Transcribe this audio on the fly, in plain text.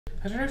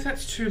I don't know if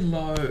that's too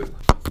low.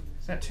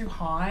 Is that too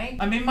high?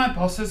 I'm in my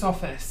boss's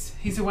office.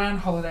 He's away on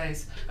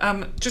holidays.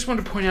 Just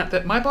want to point out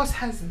that my boss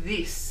has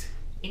this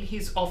in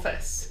his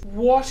office.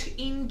 What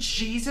in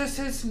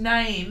Jesus'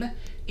 name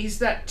is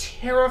that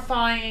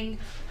terrifying?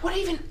 What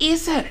even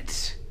is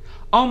it?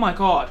 Oh my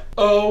God.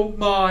 Oh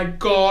my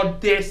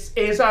God, this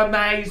is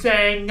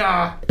amazing.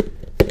 There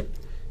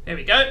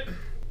we go.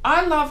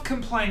 I love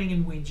complaining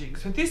and whinging,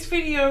 so this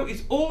video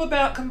is all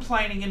about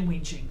complaining and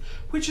whinging,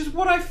 which is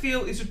what I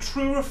feel is a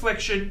true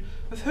reflection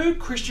of who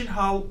Christian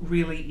Hull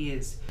really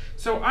is.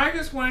 So I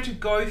just wanted to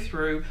go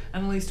through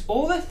and list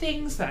all the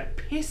things that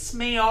piss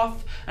me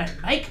off and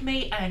make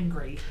me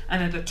angry,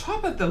 and at the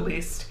top of the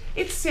list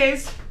it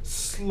says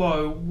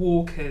slow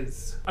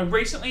walkers. I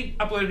recently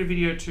uploaded a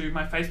video to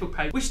my Facebook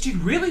page which did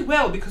really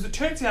well because it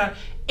turns out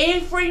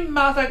every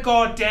mother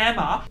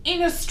goddammer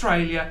in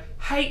Australia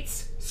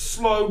hates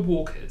slow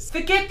walkers.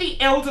 Forget the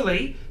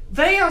elderly,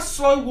 they are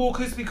slow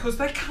walkers because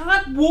they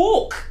can't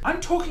walk. I'm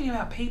talking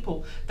about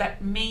people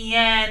that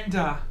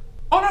meander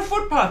on a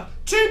footpath.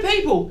 Two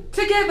people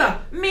together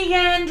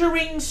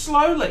meandering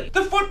slowly.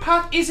 The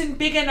footpath isn't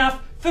big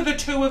enough for the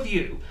two of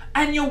you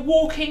and you're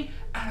walking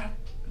at a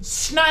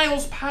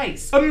snail's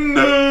pace.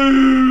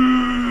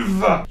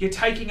 Move! You're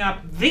taking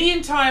up the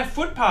entire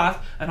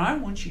footpath and I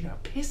want you to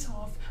piss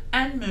off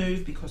and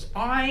move because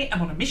I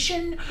am on a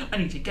mission. I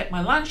need to get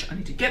my lunch. I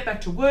need to get back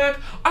to work.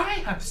 I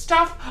have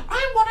stuff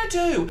I want to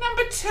do.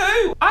 Number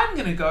two, I'm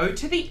going to go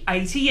to the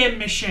ATM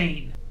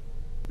machine.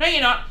 No,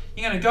 you're not.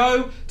 You're going to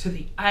go to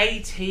the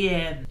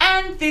ATM.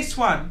 And this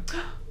one.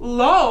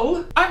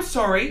 LOL. I'm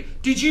sorry.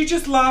 Did you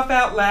just laugh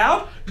out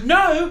loud?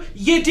 No,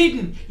 you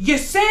didn't. You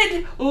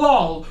said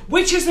LOL,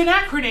 which is an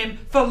acronym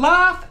for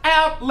laugh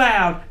out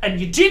loud. And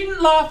you didn't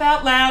laugh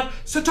out loud,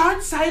 so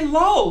don't say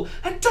LOL.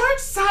 And don't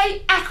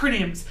say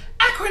acronyms.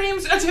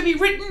 Acronyms are to be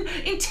written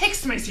in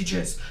text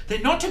messages. They're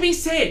not to be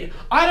said.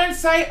 I don't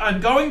say I'm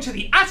going to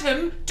the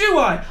atom, do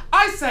I?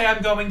 I say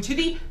I'm going to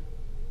the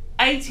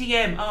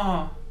ATM.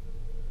 Oh,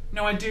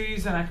 no, I do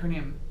use an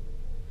acronym.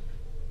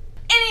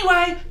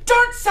 Anyway,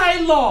 don't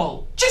say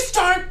LOL. Just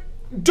don't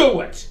do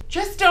it.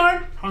 Just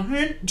don't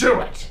do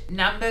it.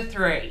 Number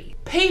three,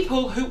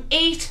 people who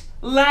eat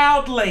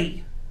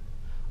loudly.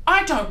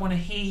 I don't want to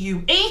hear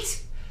you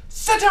eat,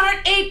 so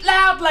don't eat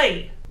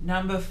loudly.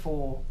 Number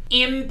four,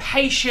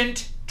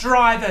 impatient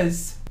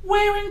drivers.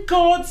 Where in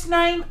God's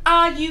name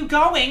are you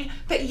going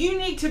that you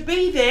need to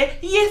be there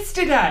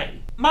yesterday?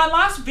 My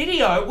last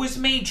video was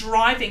me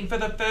driving for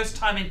the first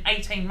time in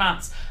 18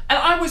 months and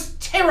I was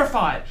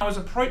terrified. I was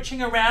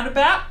approaching a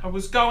roundabout, I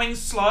was going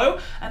slow,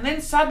 and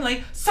then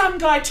suddenly some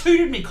guy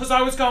tooted me because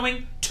I was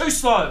going too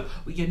slow.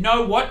 Well, you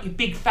know what, you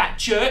big fat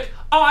jerk?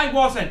 I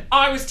wasn't.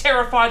 I was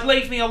terrified.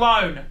 Leave me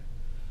alone.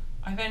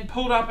 I then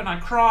pulled up and I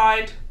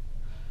cried.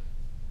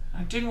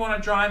 I didn't want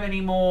to drive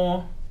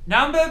anymore.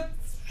 Number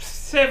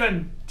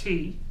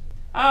 70.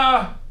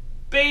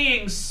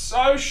 Being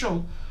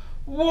social.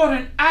 What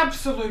an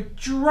absolute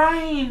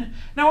drain.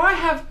 Now I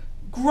have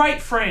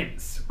great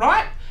friends,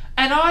 right?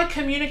 And I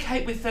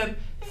communicate with them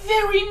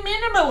very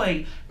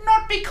minimally.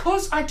 Not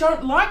because I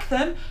don't like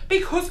them,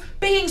 because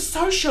being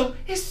social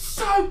is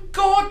so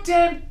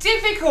goddamn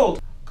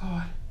difficult.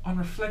 God, on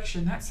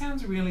reflection, that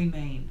sounds really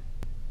mean.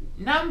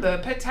 Number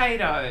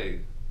potato.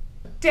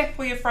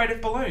 Deathly afraid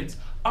of balloons.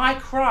 I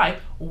cry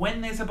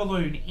when there's a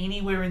balloon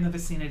anywhere in the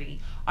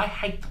vicinity. I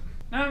hate them.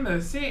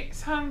 Number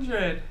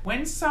 600.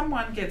 When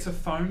someone gets a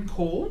phone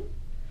call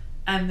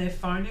and their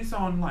phone is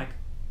on like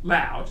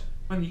loud,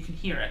 when you can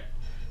hear it,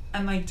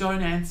 and they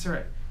don't answer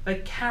it, they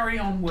carry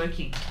on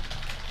working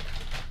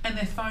and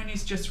their phone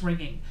is just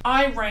ringing.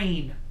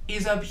 Irene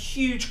is a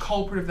huge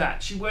culprit of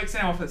that. She works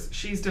in our office.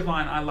 She's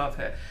divine. I love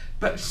her.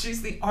 But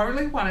she's the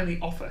only one in the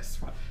office,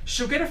 right?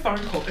 She'll get a phone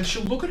call and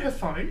she'll look at her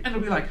phone and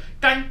it'll be like,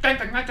 dang, dang,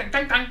 dang, dang,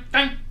 dang, dang,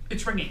 dang.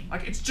 It's ringing.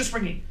 Like, it's just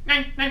ringing.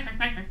 Dang, dang, dang,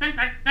 dang, dang,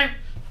 dang, dang.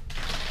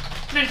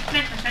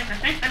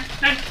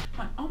 I'm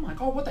like, oh my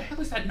God, what the hell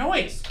is that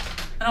noise?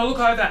 And I'll look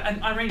over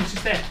and Irene is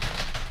just there.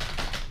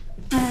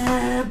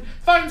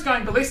 Phone's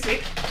going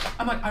ballistic.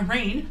 I'm like,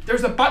 Irene,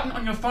 there's a button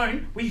on your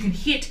phone where you can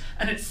hit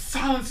and it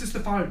silences the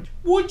phone.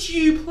 Would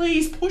you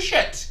please push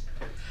it?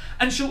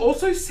 And she'll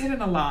also set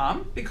an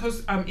alarm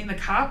because in the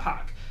car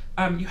park,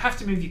 you have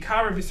to move your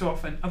car every so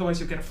often, otherwise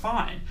you'll get a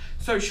fine.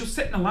 So she'll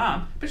set an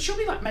alarm, but she'll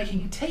be like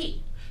making a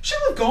tea. She'll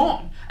have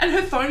gone and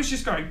her phone's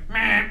just going,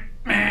 meh,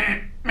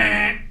 meh,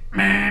 meh,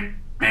 meh,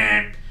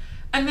 meh.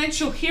 And then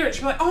she'll hear it.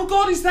 She'll be like, oh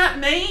God, is that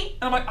me?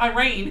 And I'm like,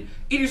 Irene,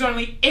 it is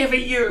only ever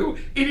you.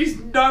 It is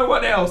no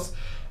one else.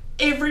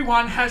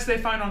 Everyone has their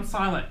phone on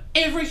silent.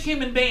 Every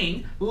human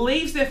being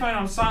leaves their phone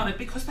on silent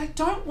because they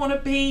don't want to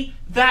be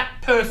that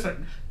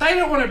person. They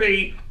don't want to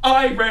be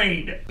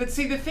Irene. But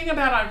see, the thing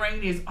about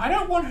Irene is I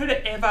don't want her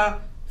to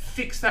ever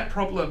fix that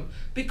problem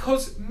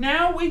because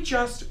now we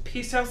just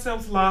piss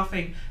ourselves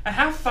laughing at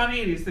how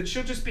funny it is that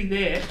she'll just be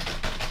there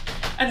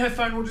and her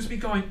phone will just be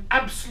going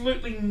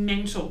absolutely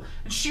mental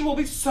and she will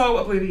be so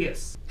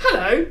oblivious.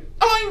 Hello,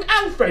 I'm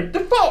Alfred the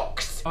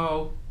Fox.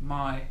 Oh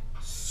my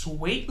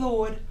sweet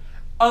Lord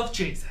of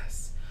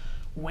Jesus.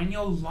 when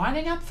you're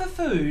lining up for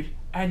food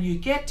and you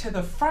get to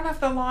the front of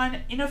the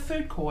line in a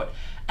food court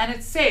and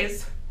it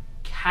says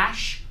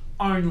cash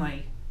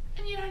only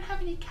and you don't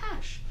have any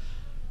cash?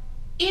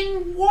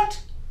 In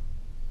what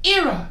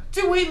era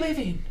do we live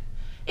in?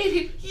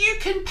 If you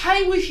can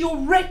pay with your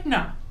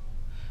retina,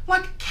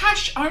 like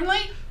cash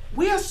only,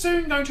 we are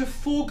soon going to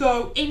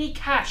forego any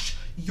cash.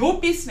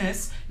 Your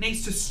business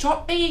needs to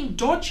stop being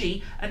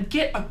dodgy and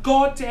get a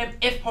goddamn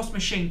EFTPOS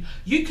machine.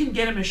 You can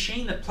get a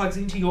machine that plugs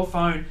into your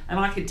phone and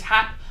I can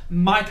tap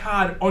my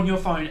card on your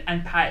phone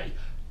and pay.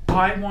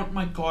 I want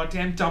my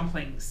goddamn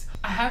dumplings.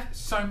 I have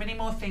so many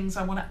more things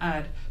I want to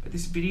add, but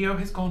this video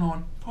has gone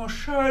on for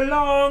so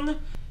long.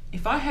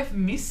 If I have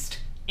missed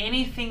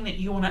anything that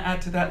you want to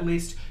add to that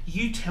list,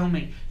 you tell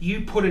me.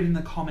 You put it in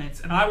the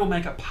comments and I will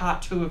make a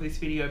part 2 of this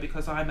video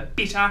because I am a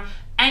bitter,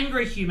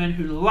 angry human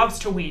who loves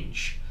to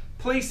whinge.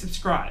 Please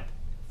subscribe.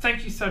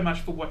 Thank you so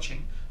much for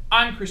watching.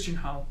 I'm Christian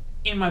Hull,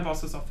 in my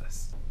boss's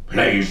office.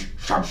 Please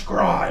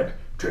subscribe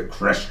to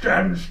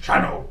Christian's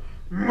channel.